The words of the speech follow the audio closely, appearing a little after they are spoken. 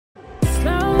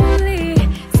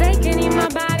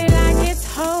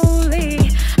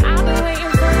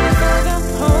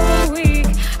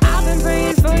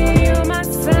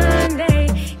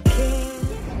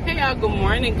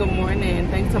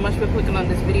so much for clicking on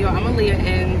this video. I'm Aaliyah,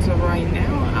 and so right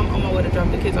now I'm on my way to drop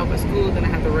the kids off at school. Then I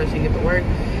have to rush and get to work.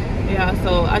 Yeah,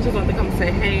 so I just want to come and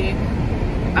say, hey,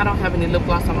 I don't have any lip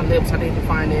gloss on my lips. I need to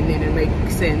find it, and then it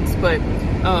makes sense. But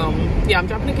yeah, I'm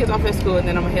dropping the kids off at school, and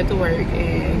then I'm gonna head to work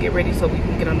and get ready so we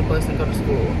can get on the bus and go to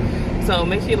school. So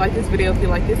make sure you like this video if you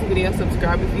like this video.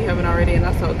 Subscribe if you haven't already, and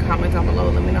also comment down below.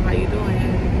 Let me know how you're doing.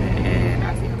 And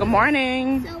I'll see you. Good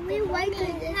morning. So we went to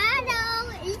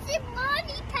hello. It's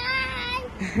morning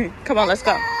time. Come on, let's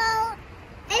go.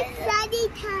 It's sunny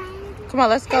time. Come on,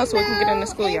 let's go so we can get into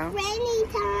school, y'all. It's rainy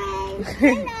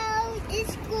time. Hello,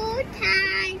 it's school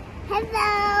time.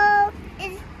 Hello,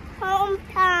 it's home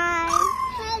time.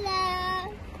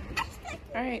 Hello.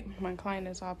 All right, my client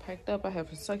is all packed up. I have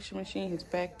his suction machine, his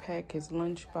backpack, his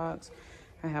lunchbox.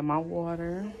 I have my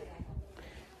water,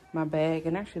 my bag,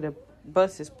 and actually the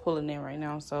bus is pulling in right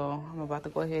now. So I'm about to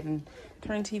go ahead and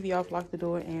turn TV off, lock the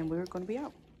door, and we're going to be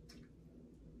out.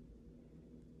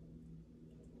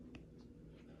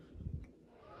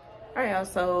 All right, y'all,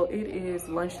 so it is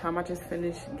lunchtime. I just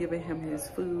finished giving him his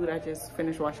food. I just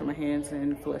finished washing my hands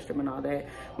and flushed him and all that.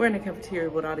 We're in the cafeteria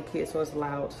with all the kids, so it's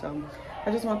loud. So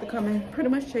I just want to come and pretty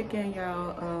much check in,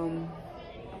 y'all. I'm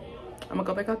gonna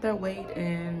go back out there, wait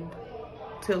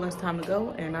until it's time to go,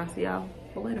 and I'll see y'all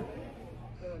later.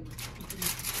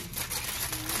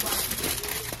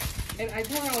 And I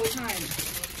tell her all the time,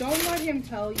 don't let him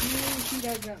tell you he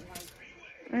doesn't like.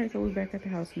 All right, so we're back at the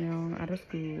house now, out of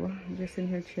school. I'm just sitting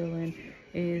here chilling.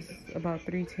 It's about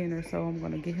 3:10 or so. I'm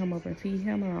gonna get him up and feed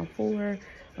him around 4.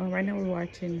 Right now we're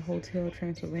watching Hotel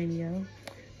Transylvania,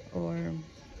 or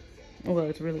well,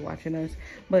 it's really watching us.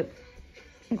 But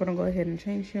I'm gonna go ahead and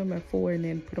change him at 4 and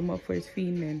then put him up for his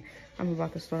feeding. And I'm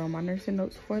about to start on my nursing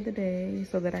notes for the day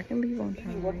so that I can leave on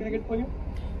time. What can I get for you?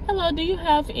 Hello, do you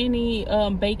have any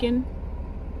bacon?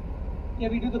 Yeah,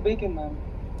 we do the bacon, ma'am.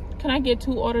 Can I get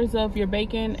 2 orders of your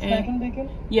bacon? Snack and bacon?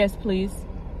 Yes, please.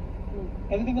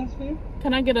 Anything else for you?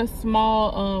 Can I get a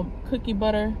small cookie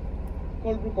butter?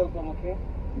 Cold brew, cold foam, okay?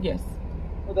 Yes.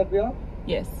 Would that be all?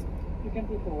 Yes. You can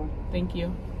pay forward. Thank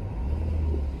you.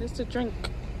 Just a drink.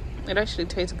 It actually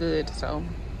tastes good, so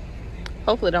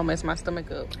hopefully it don't mess my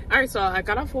stomach up. All right, so I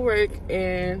got off of work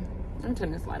and I'm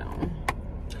turning this light on.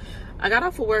 I got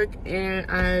off of work and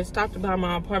I stopped by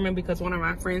my apartment because one of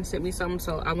my friends sent me something,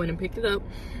 so I went and picked it up.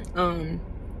 And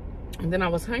then I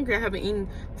was hungry. I haven't eaten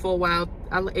for a while.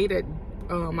 I ate at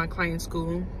my client's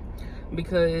school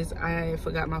because I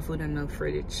forgot my food in the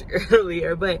fridge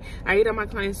earlier. But I ate at my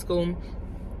client's school,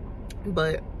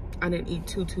 but I didn't eat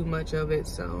too much of it.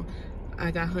 So I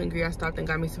got hungry. I stopped and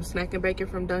got me some snack and bacon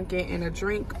from Dunkin' and a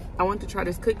drink. I want to try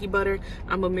this cookie butter.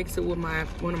 I'm gonna mix it with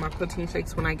one of my protein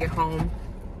shakes when I get home.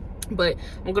 But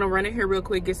I'm gonna run in here real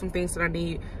quick, get some things that I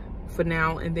need for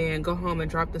now, and then go home and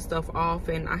drop the stuff off.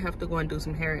 And I have to go and do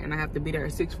some hair, and I have to be there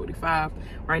at 6:45.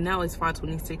 Right now it's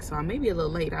 5:26, so I may be a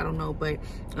little late, I don't know, but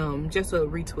just a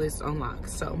retwist on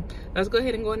locks. So let's go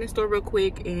ahead and go in the store real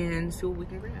quick and see what we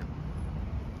can grab.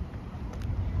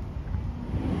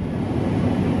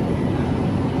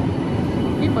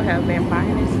 People have been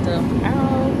buying this stuff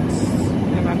out,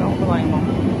 and I don't blame them.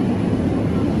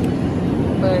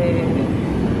 But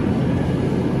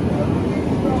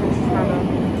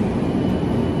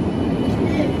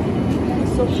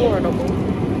it's affordable.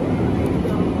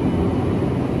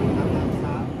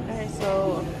 Alright,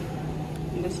 so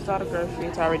this is all the groceries.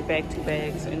 It's already bagged 2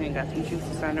 bags, and then got some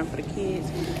juices down there for the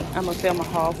kids. I'm gonna film a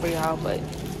haul for y'all, but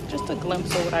just a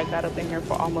glimpse of what I got up in here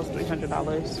for almost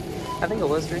 $300. I think it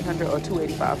was $300 or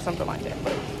 $285, something like that.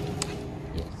 But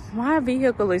yes, my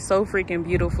vehicle is so freaking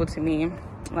beautiful to me.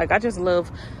 Like, I just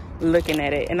love looking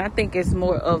at it, and I think it's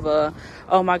more of a,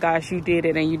 oh my gosh, you did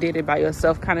it and you did it by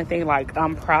yourself kind of thing. Like,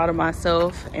 I'm proud of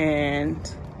myself, and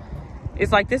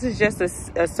it's like, this is just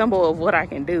a symbol of what I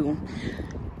can do.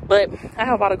 But I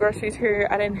have a lot of groceries here.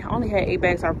 I only had 8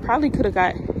 bags. I probably could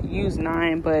have used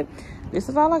 9, but this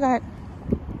is all I got.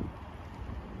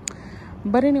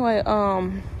 But anyway,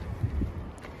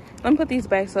 let me put these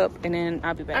bags up and then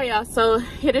I'll be back. All right, y'all, so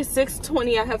it is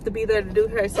 6:20. I have to be there to do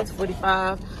her at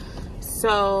 6:45.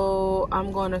 So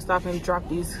I'm going to stop and drop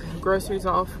these groceries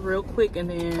off real quick and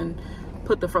then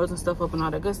put the frozen stuff up and all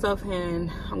that good stuff.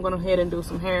 And I'm going to head and do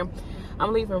some hair.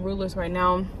 I'm leaving Rulers right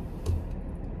now.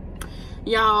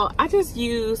 Y'all, I just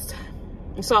used,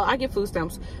 so I get food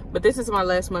stamps, but this is my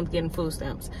last month getting food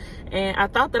stamps. And I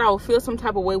thought that I would feel some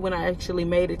type of way when I actually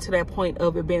made it to that point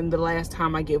of it being the last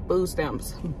time I get food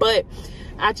stamps. But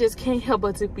I just can't help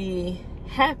but to be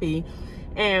happy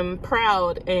and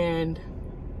proud, and –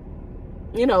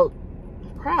 you know,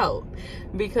 proud,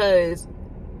 because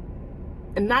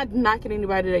and not knocking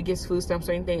anybody that gets food stamps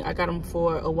or anything. I got them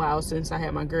for a while since I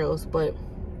had my girls, but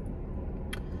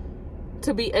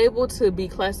to be able to be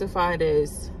classified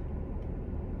as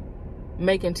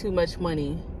making too much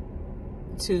money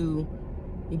to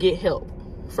get help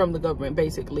from the government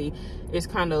basically is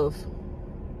kind of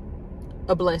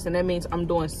a blessing. That means I'm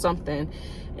doing something.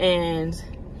 And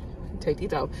take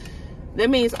these out. That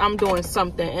means I'm doing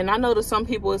something. And I know to some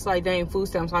people it's like, dang, food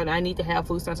stamps, I need to have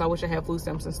food stamps. I wish I had food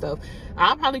stamps and stuff.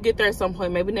 I'll probably get there at some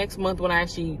point, maybe next month when I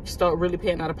actually start really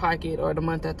paying out of pocket, or the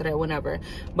month after that, whenever.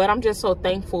 But I'm just so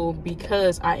thankful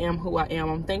because I am who I am.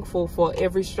 I'm thankful for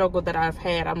every struggle that I've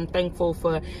had. I'm thankful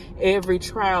for every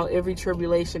trial, every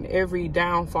tribulation, every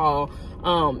downfall,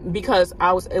 because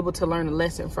I was able to learn a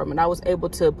lesson from it. I was able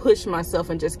to push myself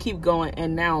and just keep going,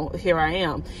 and now here I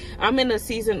am. I'm in a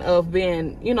season of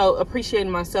being, you know,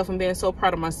 appreciating myself and being so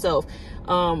proud of myself.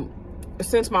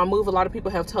 Since my move, a lot of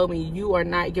people have told me, you are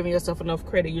not giving yourself enough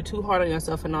credit, you're too hard on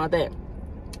yourself and all that.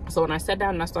 So when I sat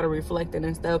down and I started reflecting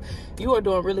and stuff, you are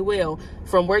doing really well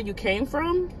from where you came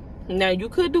from. Now you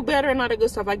could do better and all that good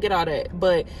stuff, I get all that,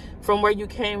 but from where you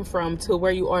came from to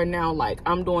where you are now, like,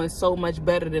 I'm doing so much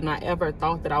better than I ever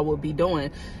thought that I would be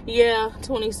doing. Yeah,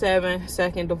 27,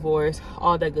 second divorce,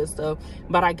 all that good stuff,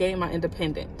 but I gained my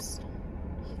independence.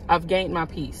 I've gained my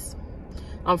peace.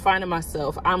 I'm finding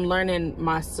myself. I'm learning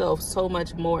myself so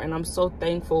much more, and I'm so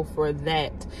thankful for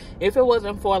that. If it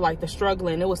wasn't for like the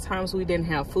struggling, it was times we didn't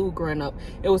have food growing up.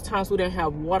 It was times we didn't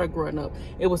have water growing up.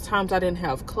 It was times I didn't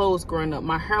have clothes growing up.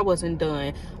 My hair wasn't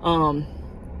done.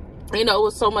 You know, it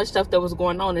was so much stuff that was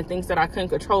going on and things that I couldn't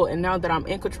control. And now that I'm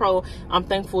in control, I'm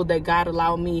thankful that God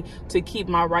allowed me to keep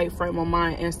my right frame of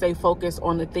mind and stay focused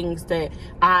on the things that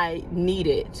I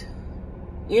needed.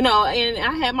 You know, and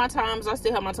I had my times, I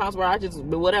still have my times where I just,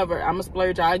 whatever, I'm a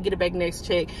splurge, I'll get it back next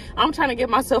check. I'm trying to get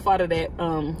myself out of that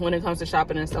when it comes to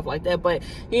shopping and stuff like that. But,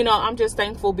 you know, I'm just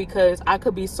thankful because I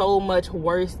could be so much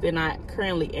worse than I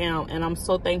currently am. And I'm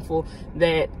so thankful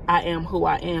that I am who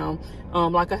I am.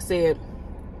 Like I said,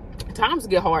 times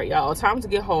get hard, y'all. Times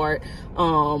get hard.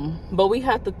 But we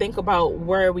have to think about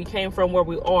where we came from, where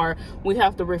we are. We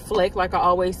have to reflect, like I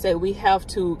always say. We have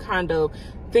to kind of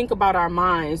think about our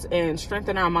minds and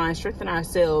strengthen our minds, strengthen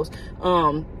ourselves.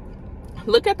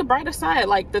 Look at the brighter side.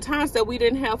 Like the times that we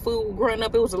didn't have food growing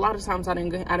up, it was a lot of times I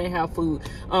didn't have food.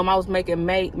 I was making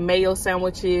mayo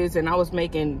sandwiches, and I was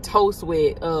making toast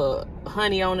with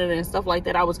honey on it and stuff like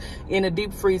that. I was in a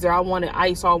deep freezer. I wanted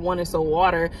ice, or I wanted some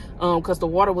water because the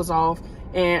water was off,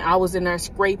 and I was in there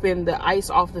scraping the ice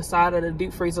off the side of the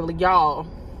deep freezer. Y'all,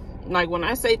 like when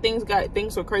I say things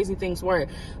were crazy, things were.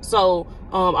 So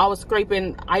I was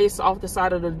scraping ice off the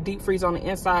side of the deep freeze on the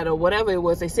inside, or whatever it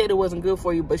was. They said it wasn't good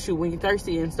for you, but shoot, when you're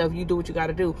thirsty and stuff, you do what you got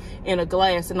to do, in a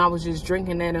glass. And I was just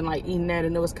drinking that and like eating that,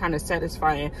 and it was kind of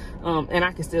satisfying. And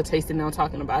I can still taste it now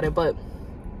talking about it. But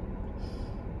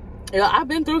yeah, I've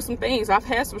been through some things. I've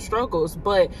had some struggles,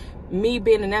 but me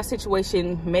being in that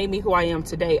situation made me who I am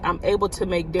today. I'm able to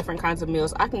make different kinds of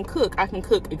meals. I can cook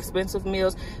expensive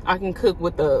meals. I can cook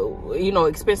with the, you know,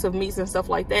 expensive meats and stuff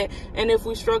like that. And if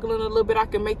we're struggling a little bit, I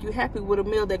can make you happy with a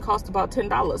meal that costs about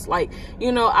 $10. Like,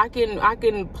 you know, I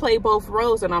can play both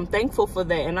roles, and I'm thankful for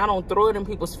that. And I don't throw it in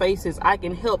people's faces. I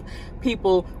can help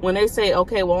people when they say,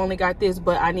 okay, well, I only got this,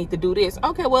 but I need to do this.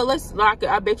 Okay, well,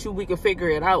 I bet you we can figure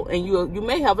it out, and you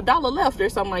may have $1 left or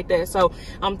something like that. So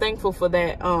I'm thankful for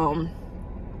that.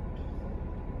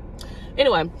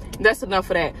 Anyway, that's enough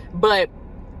of that. But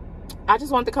I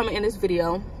just wanted to come in this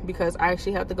video because I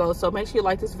actually have to go. So make sure you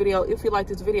like this video. If you like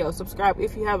this video, subscribe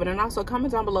if you haven't, and also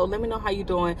comment down below. Let me know how you're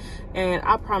doing, and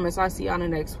I promise I'll see you on the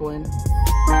next one.